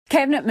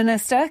Cabinet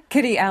Minister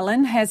Kiri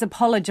Allan has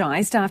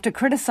apologised after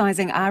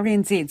criticising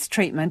RNZ's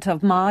treatment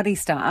of Māori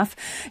staff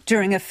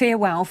during a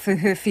farewell for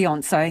her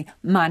fiancé,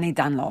 Māni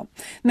Dunlop.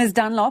 Ms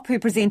Dunlop, who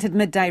presented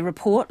Midday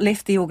Report,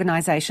 left the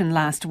organisation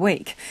last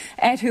week.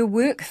 At her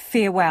work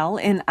farewell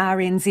in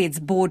RNZ's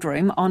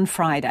boardroom on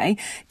Friday,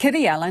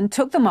 Kiri Allan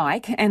took the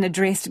mic and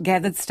addressed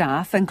gathered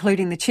staff,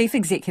 including the Chief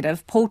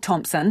Executive, Paul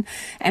Thompson,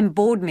 and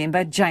board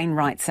member Jane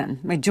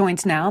Wrightson. We're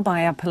joined now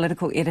by our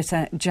political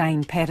editor,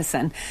 Jane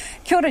Patterson.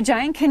 Kia ora,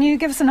 Jane. Can you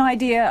give us an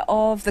idea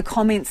of the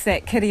comments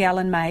that Kiri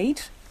Allan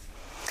made?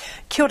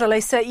 Kia ora,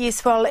 Lisa.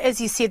 Yes, well, as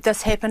you said,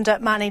 this happened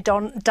at Māni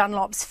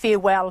Dunlop's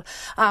farewell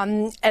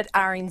at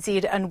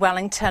RNZ in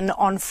Wellington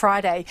on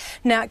Friday.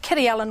 Now,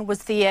 Kiri Allan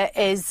was there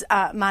as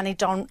Māni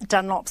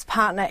Dunlop's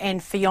partner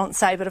and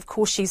fiancé, but of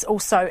course she's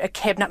also a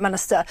Cabinet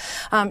Minister.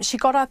 She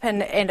got up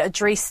and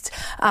addressed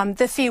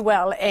the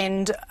farewell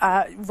and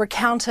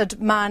recounted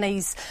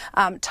Māni's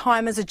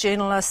time as a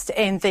journalist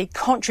and the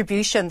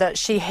contribution that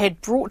she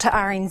had brought to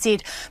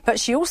RNZ,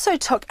 but she also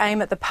took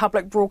aim at the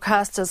public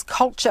broadcaster's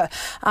culture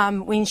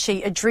when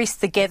she addressed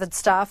the gathered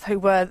staff who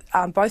were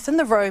both in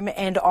the room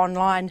and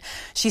online.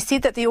 She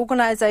said that the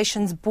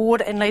organisation's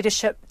board and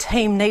leadership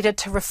team needed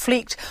to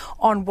reflect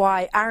on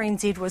why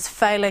RNZ was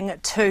failing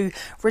to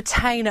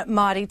retain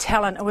Māori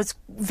talent. It was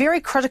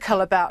very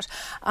critical about,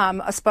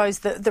 I suppose,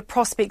 the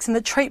prospects and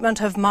the treatment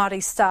of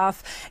Māori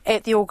staff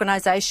at the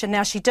organisation.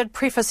 Now, she did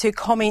preface her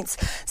comments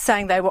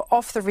saying they were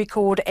off the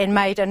record and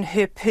made in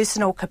her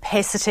personal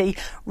capacity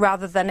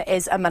rather than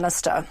as a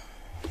minister.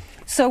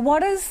 So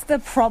what is the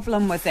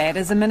problem with that?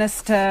 Is a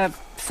minister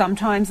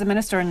sometimes a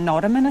minister and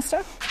not a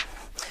minister?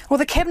 Well,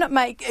 the Cabinet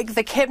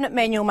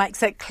Manual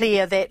makes it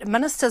clear that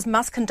ministers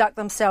must conduct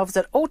themselves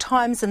at all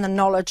times in the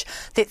knowledge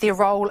that their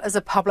role is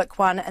a public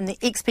one and the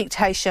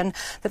expectation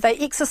that they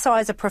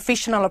exercise a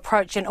professional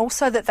approach and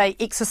also that they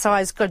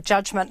exercise good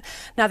judgment.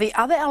 Now, the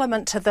other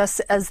element to this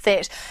is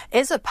that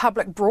as a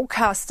public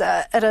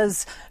broadcaster, it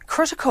is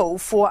critical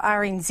for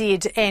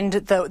RNZ and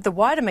the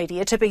wider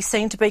media to be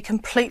seen to be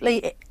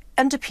completely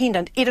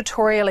independent,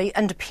 editorially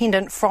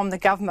independent from the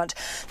government,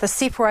 the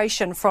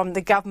separation from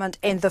the government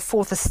and the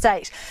Fourth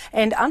Estate.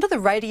 And under the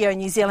Radio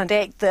New Zealand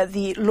Act,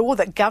 the law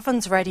that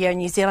governs Radio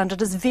New Zealand,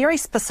 it is very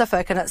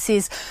specific and it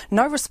says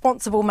no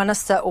responsible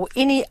minister or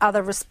any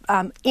other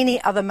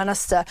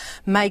minister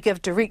may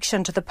give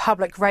direction to the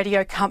public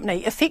radio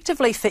company,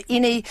 effectively for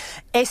any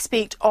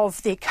aspect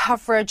of their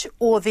coverage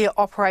or their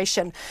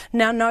operation.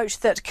 Now note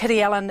that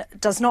Kiri Allan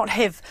does not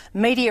have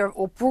media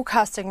or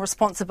broadcasting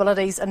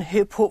responsibilities in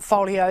her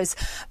portfolios,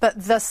 but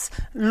this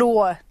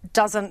law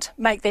doesn't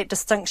make that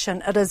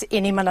distinction. It is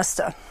any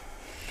minister.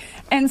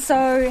 And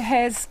so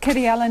has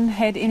Kiri Allan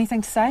had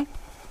anything to say?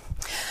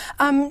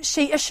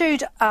 She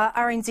issued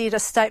RNZ a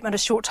statement a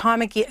short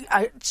time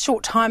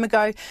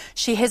ago.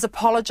 She has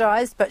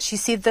apologised, but she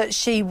said that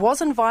she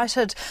was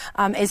invited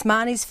as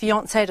Māni's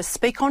fiancé to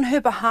speak on her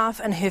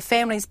behalf and her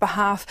family's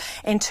behalf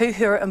and to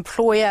her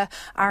employer,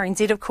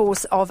 RNZ, of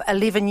course, of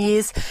 11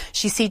 years.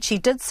 She said she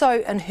did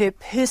so in her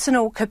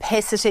personal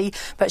capacity,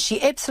 but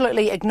she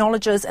absolutely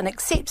acknowledges and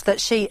accepts that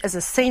she is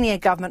a senior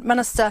government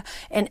minister,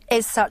 and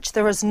as such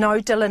there is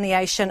no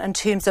delineation in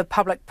terms of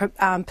public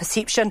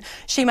perception.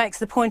 She makes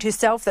the point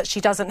herself that she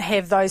doesn't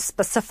have those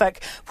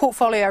specific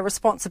portfolio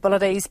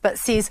responsibilities, but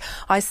says,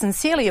 I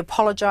sincerely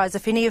apologise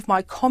if any of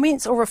my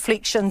comments or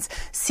reflections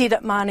said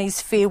at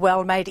Māni's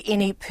farewell made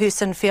any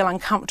person feel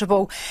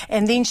uncomfortable.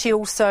 And then she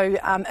also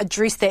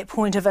addressed that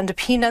point of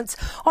independence.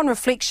 On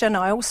reflection,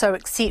 I also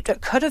accept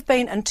it could have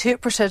been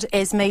interpreted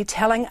as me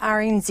telling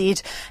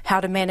RNZ how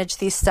to manage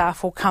their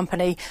staff or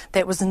company.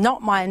 That was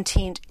not my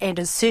intent and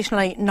is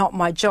certainly not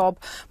my job.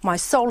 My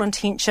sole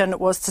intention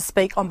was to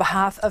speak on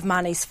behalf of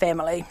Māni's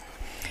family.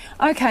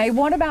 OK,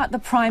 what about the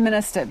Prime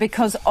Minister?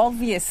 Because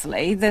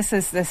obviously this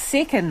is the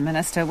second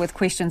minister with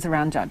questions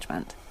around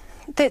judgment.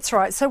 That's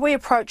right. So we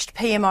approached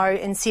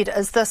PMO and said,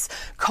 is this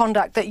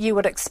conduct that you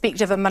would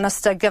expect of a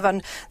minister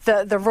given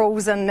the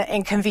rules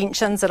and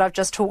conventions that I've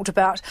just talked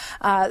about?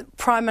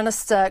 Prime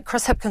Minister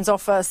Chris Hipkins'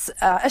 office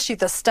issued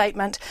this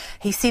statement.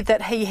 He said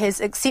that he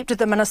has accepted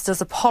the minister's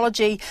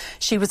apology.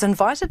 She was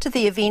invited to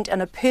the event in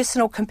a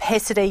personal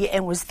capacity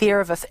and was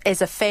there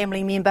as a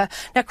family member.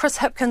 Now, Chris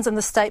Hipkins in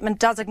the statement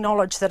does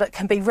acknowledge that it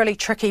can be really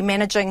tricky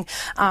managing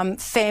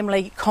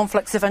family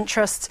conflicts of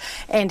interest,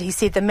 and he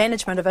said the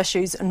management of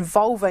issues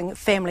involving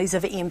families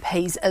of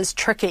MPs is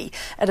tricky.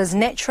 It is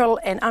natural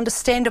and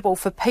understandable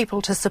for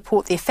people to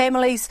support their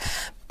families,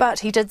 but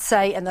he did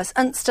say in this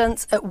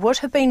instance it would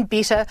have been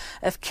better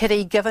if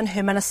Kiri, given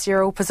her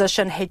ministerial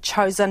position, had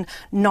chosen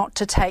not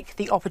to take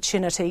the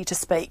opportunity to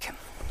speak.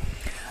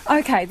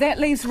 OK, that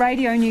leaves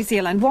Radio New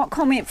Zealand. What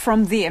comment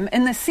from them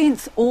in the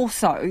sense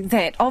also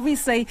that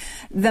obviously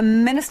the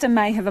minister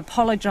may have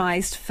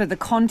apologised for the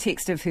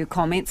context of her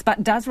comments,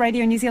 but does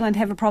Radio New Zealand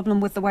have a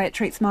problem with the way it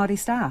treats Māori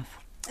staff?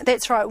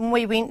 That's right. When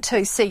we went to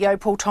CEO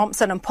Paul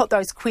Thompson and put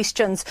those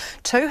questions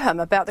to him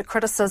about the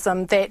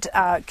criticism that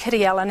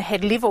Kiri Allan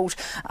had levelled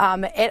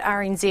at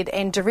RNZ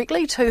and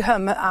directly to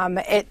him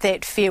at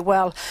that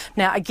farewell.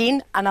 Now,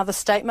 again, another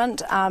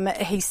statement.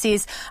 He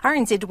says,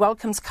 RNZ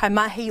welcomes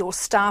kaimahi or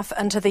staff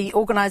into the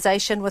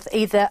organisation with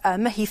either a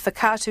mihi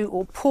whakaatu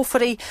or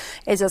pōwhiri.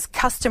 As is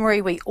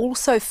customary, we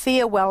also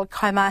farewell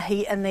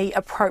kaimahi in the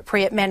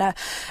appropriate manner.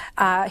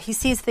 He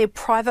says they're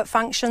private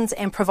functions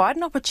and provide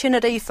an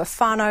opportunity for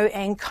whānau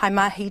and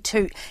kaimahi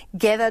to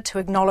gather to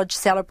acknowledge,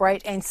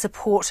 celebrate and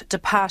support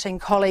departing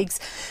colleagues.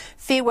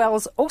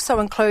 Farewells also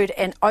include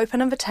an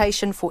open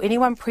invitation for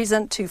anyone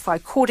present to whai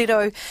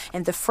kōrero,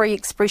 and the free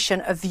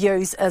expression of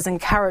views is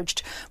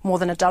encouraged. More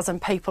than a dozen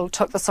people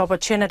took this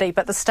opportunity,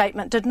 but the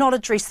statement did not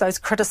address those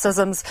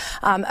criticisms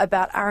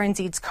about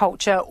RNZ's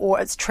culture or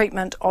its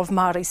treatment of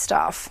Māori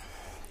staff.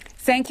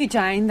 Thank you,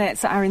 Jane.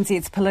 That's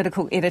RNZ's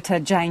political editor,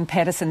 Jane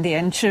Patterson there.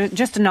 And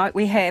just a note,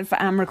 we have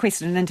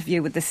requested an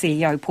interview with the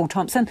CEO, Paul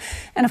Thompson,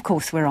 and of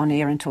course we're on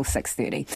air until 6:30.